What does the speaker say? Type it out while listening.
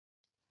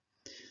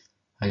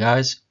Hi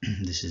guys,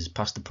 this is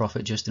Pastor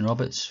Prophet Justin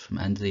Roberts from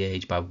End of the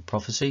Age Bible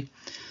Prophecy.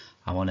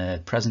 I want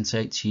to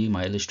presentate to you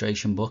my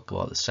illustration book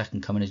about the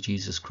second coming of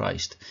Jesus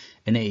Christ.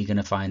 In it you're going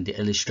to find the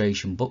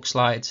illustration book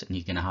slides, and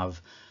you're going to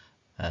have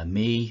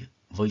me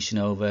voicing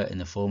over in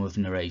the form of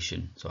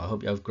narration. So I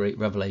hope you have great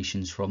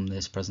revelations from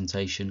this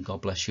presentation.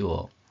 God bless you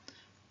all.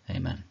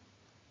 Amen.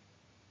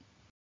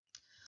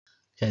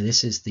 Okay,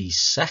 this is the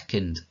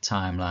second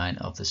timeline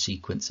of the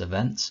sequence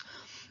events,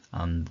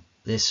 and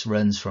this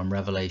runs from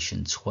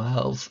Revelation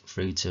 12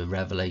 through to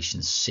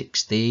Revelation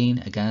 16,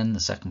 again the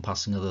second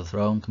passing of the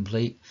throne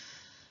complete.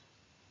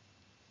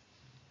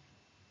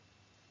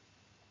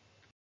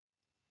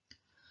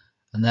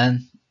 And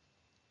then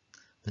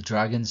the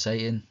dragon,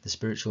 Satan, the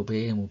spiritual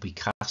being, will be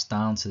cast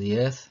down to the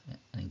earth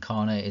and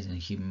incarnated in a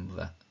human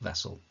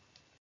vessel.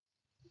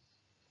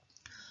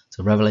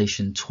 So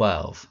Revelation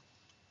 12.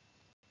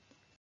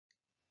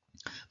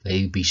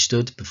 They be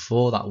stood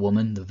before that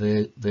woman,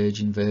 the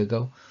virgin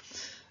Virgo,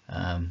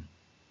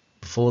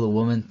 before the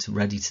woman,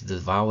 ready to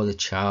devour the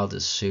child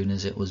as soon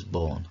as it was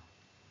born.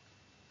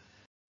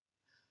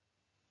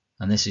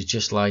 And this is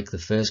just like the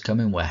first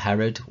coming, where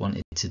Herod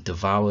wanted to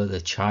devour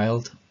the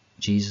child,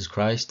 Jesus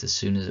Christ, as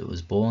soon as it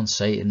was born.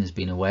 Satan has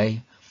been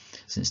away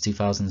since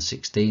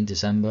 2016,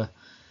 December,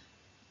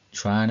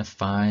 trying to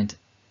find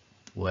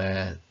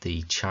where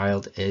the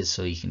child is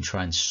so he can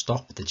try and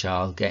stop the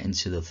child getting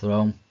to the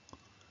throne.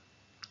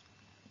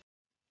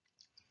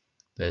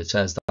 But it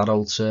says that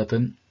old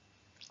serpent,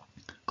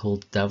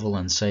 called the devil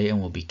and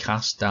Satan, will be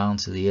cast down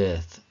to the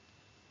earth.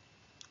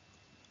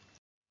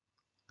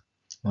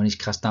 When he's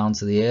cast down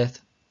to the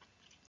earth,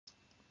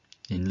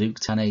 in Luke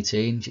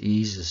 10:18,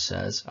 Jesus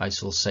says, "I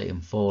saw Satan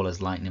fall as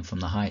lightning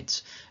from the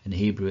heights." In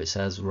Hebrew it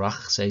says,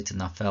 "Rach Satan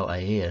nafel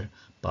air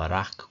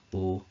barak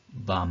u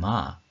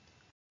bama."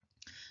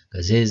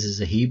 Because his is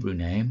a Hebrew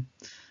name.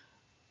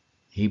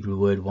 Hebrew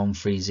word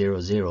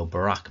 1300,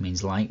 barak,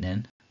 means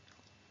lightning.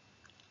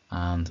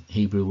 And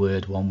Hebrew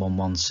word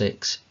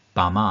 1116,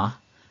 bama,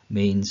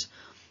 means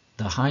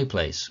the high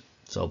place.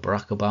 So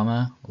Barack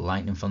Obama,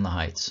 lightning from the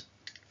heights.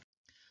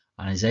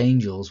 And his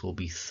angels will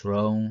be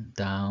thrown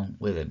down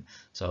with him.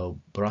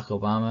 So Barack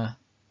Obama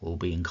will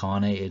be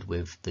incarnated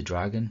with the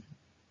dragon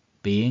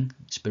being,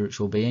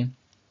 spiritual being,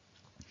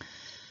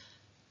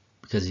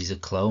 because he's a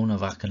clone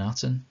of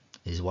Akhenaten.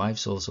 His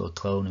wife's also a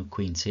clone of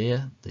Queen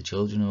Tia. The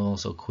children are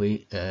also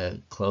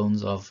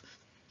clones of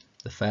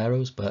the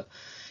pharaohs. But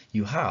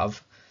you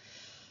have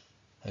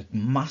a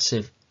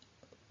massive,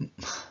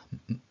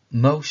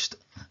 most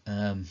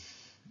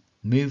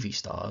movie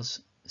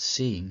stars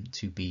seem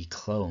to be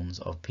clones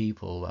of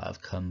people that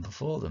have come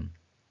before them,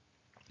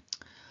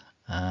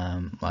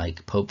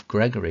 like Pope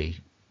Gregory,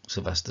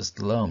 Sylvester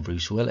Stallone,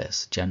 Bruce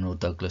Willis, General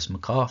Douglas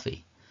MacArthur,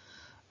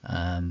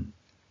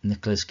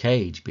 Nicolas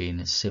Cage being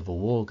a Civil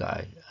War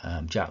guy,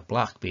 Jack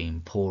Black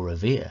being Paul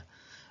Revere,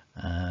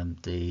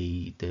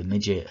 the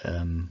midget,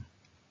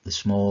 the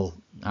small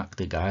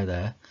actor guy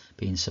there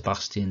being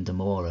Sebastian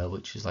Demora,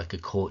 which is like a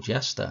court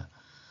jester,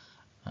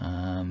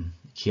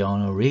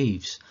 Keanu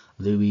Reeves,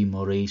 Louis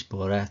Maurice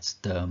Boret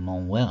de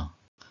Montwell,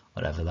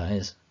 whatever that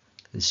is.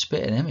 They're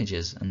spitting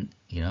images, and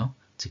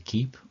to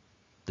keep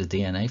the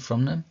DNA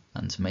from them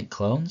and to make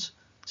clones,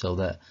 so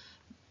that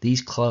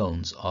these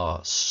clones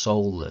are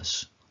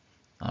soulless.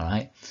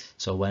 Alright,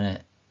 so when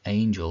an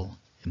angel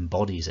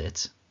embodies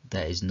it,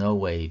 there is no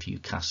way of you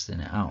casting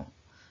it out.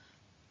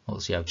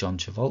 Also, you have John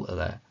Travolta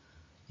there.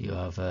 You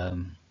have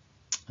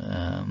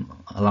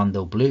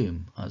Orlando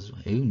Bloom as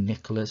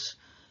Nicholas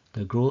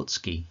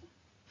Gagrotsky.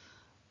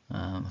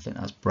 I think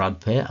that's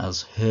Brad Pitt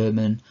as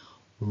Herman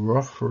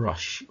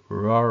Rorschach.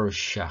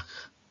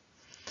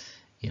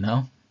 And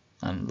a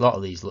lot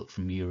of these look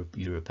from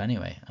Europe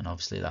anyway, and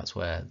obviously that's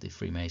where the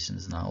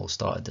Freemasons and that all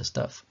started their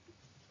stuff.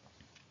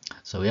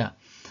 So yeah,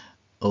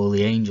 all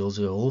the angels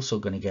are also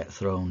going to get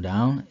thrown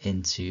down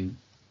into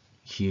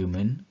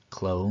human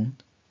clone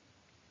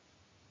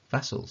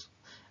vessels.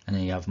 And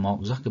then you have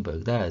Mark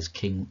Zuckerberg there as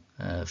King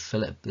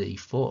Philip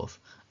IV.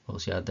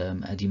 Also you had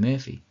Eddie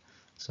Murphy.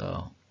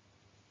 So,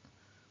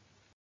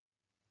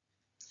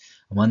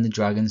 and when the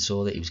dragon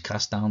saw that he was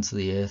cast down to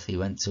the earth, he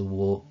went to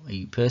war.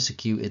 He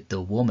persecuted the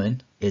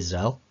woman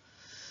Israel,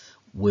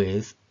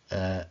 with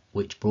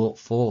which brought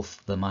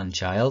forth the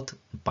man-child,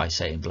 by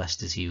saying,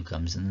 "Blessed is he who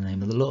comes in the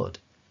name of the Lord."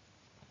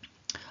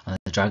 And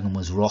the dragon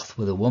was wroth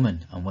with the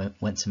woman, and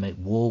went to make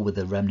war with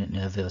the remnant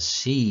of her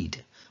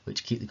seed,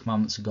 which keep the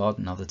commandments of God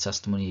and have the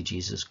testimony of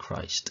Jesus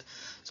Christ.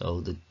 So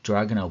the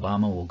dragon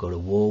Obama will go to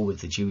war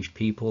with the Jewish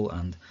people,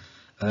 and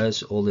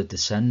us, all the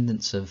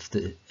descendants of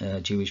the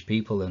Jewish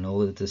people and all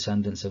the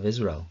descendants of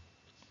Israel.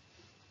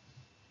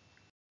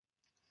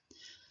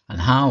 And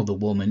how the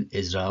woman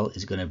Israel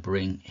is going to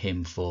bring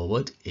him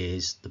forward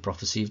is the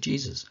prophecy of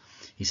Jesus.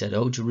 He said,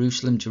 "Oh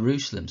Jerusalem,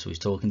 Jerusalem," so he's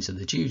talking to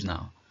the Jews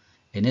now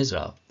in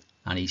Israel,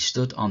 "and he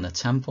stood on the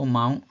Temple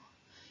Mount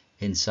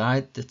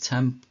inside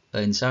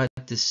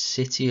the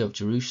city of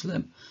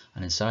Jerusalem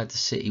and inside the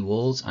city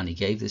walls, and he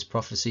gave this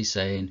prophecy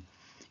saying,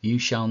 you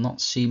shall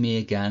not see me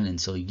again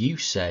until you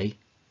say,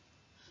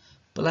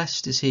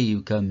 blessed is he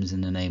who comes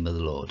in the name of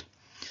the Lord.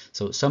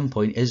 So at some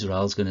point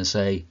Israel's going to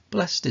say,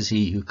 blessed is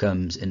he who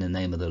comes in the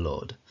name of the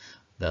Lord.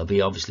 There'll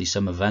be obviously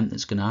some event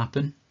that's going to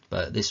happen,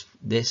 but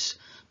this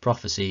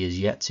prophecy is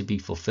yet to be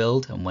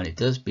fulfilled, and when it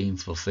does being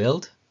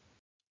fulfilled,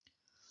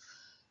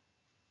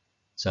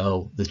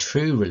 so the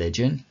true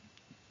religion,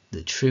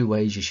 the true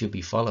ways you should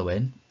be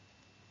following,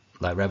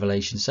 like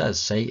Revelation says,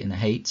 Satan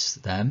hates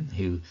them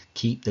who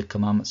keep the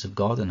commandments of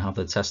God and have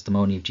the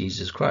testimony of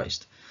Jesus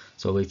Christ.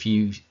 So if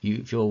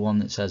you're one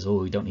that says,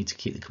 oh, we don't need to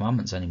keep the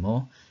commandments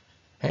anymore,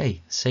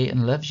 hey,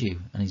 Satan loves you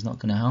and he's not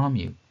going to harm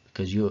you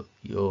because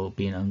you're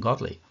being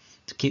ungodly.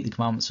 To keep the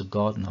commandments of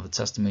God and have a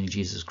testimony of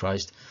Jesus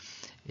Christ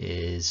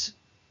is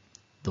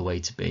the way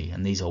to be,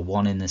 and these are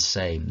one in the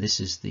same. This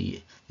is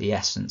the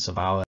essence of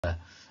our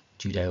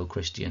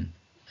Judeo-Christian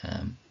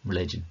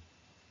religion.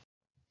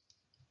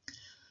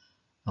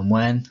 And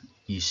when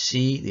you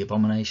see the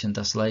abomination of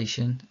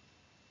desolation,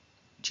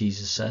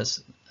 Jesus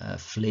says,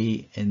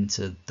 flee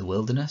into the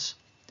wilderness.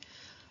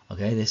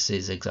 Okay, this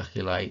is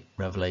exactly like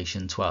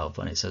Revelation 12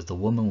 when it says the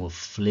woman will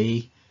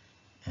flee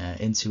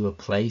into a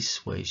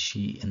place where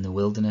in the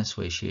wilderness,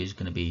 where she is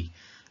going to be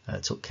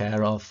took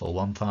care of for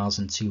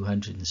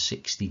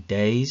 1,260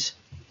 days,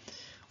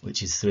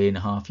 which is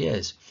 3.5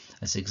 years.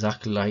 That's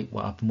exactly like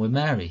what happened with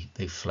Mary.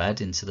 They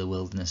fled into the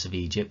wilderness of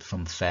Egypt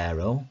from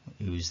Pharaoh,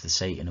 who was the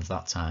Satan of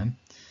that time,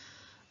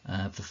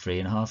 for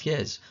 3.5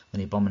 years. When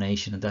the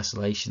abomination of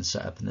desolation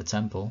set up in the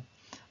temple,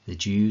 the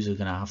Jews are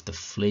going to have to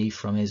flee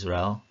from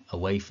Israel,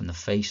 away from the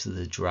face of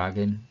the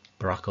dragon,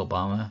 Barack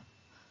Obama,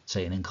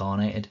 Satan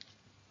incarnated,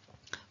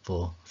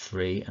 for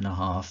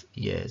 3.5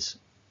 years.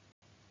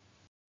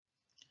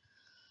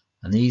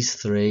 And these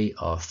three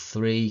are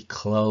 3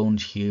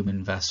 cloned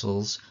human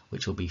vessels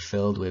which will be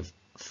filled with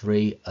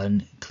 3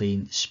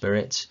 unclean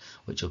spirits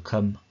which will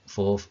come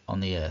forth on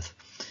the earth.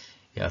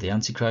 You have the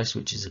Antichrist,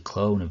 which is a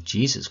clone of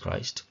Jesus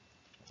Christ,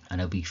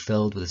 and he'll be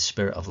filled with the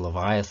spirit of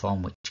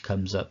Leviathan, which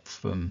comes up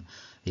from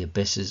the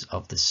abysses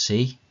of the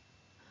sea.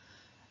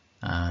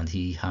 And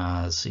he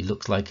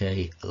looks like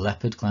a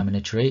leopard climbing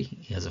a tree.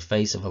 He has a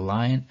face of a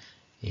lion.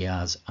 He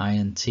has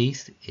iron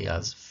teeth. He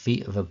has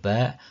feet of a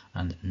bear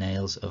and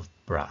nails of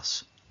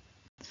brass.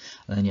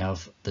 And then you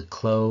have the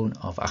clone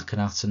of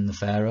Akhenaten the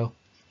Pharaoh,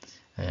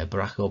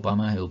 Barack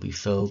Obama, who will be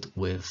filled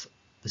with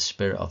the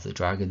spirit of the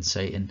dragon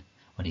Satan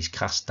when he's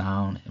cast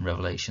down in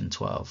Revelation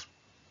 12.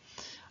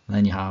 And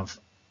then you have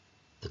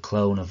the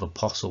clone of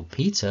Apostle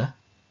Peter,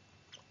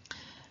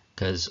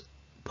 because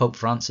Pope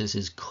Francis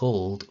is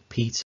called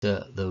Peter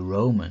the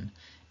Roman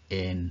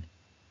in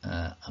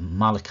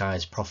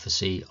Malachi's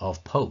prophecy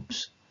of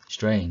popes.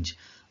 Strange.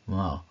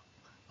 Wow.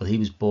 Well, he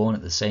was born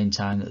at the same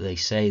time that they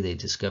say they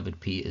discovered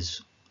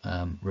Peter's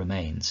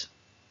remains.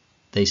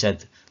 They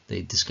said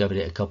they discovered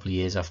it a couple of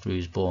years after he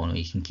was born.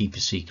 You can keep a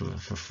secret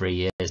for 3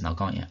 years now,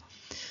 can't you?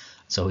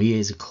 So he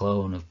is a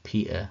clone of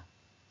Peter,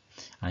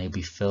 and he'll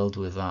be filled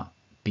with that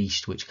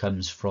beast which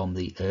comes from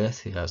the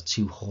earth. He has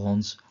 2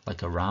 horns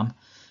like a ram,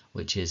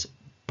 which is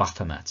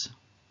Baphomet.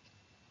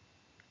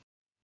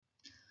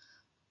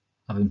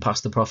 I've been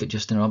Pastor Prophet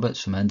Justin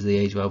Roberts from End of the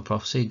Age World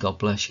Prophecy. God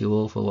bless you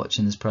all for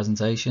watching this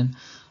presentation.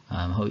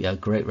 Hope you had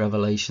great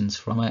revelations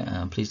from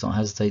it. Please don't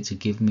hesitate to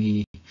give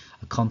me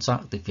a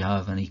contact if you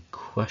have any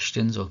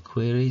questions or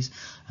queries.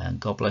 And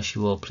God bless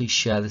you all. Please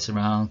share this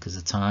around because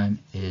the time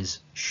is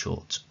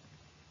short.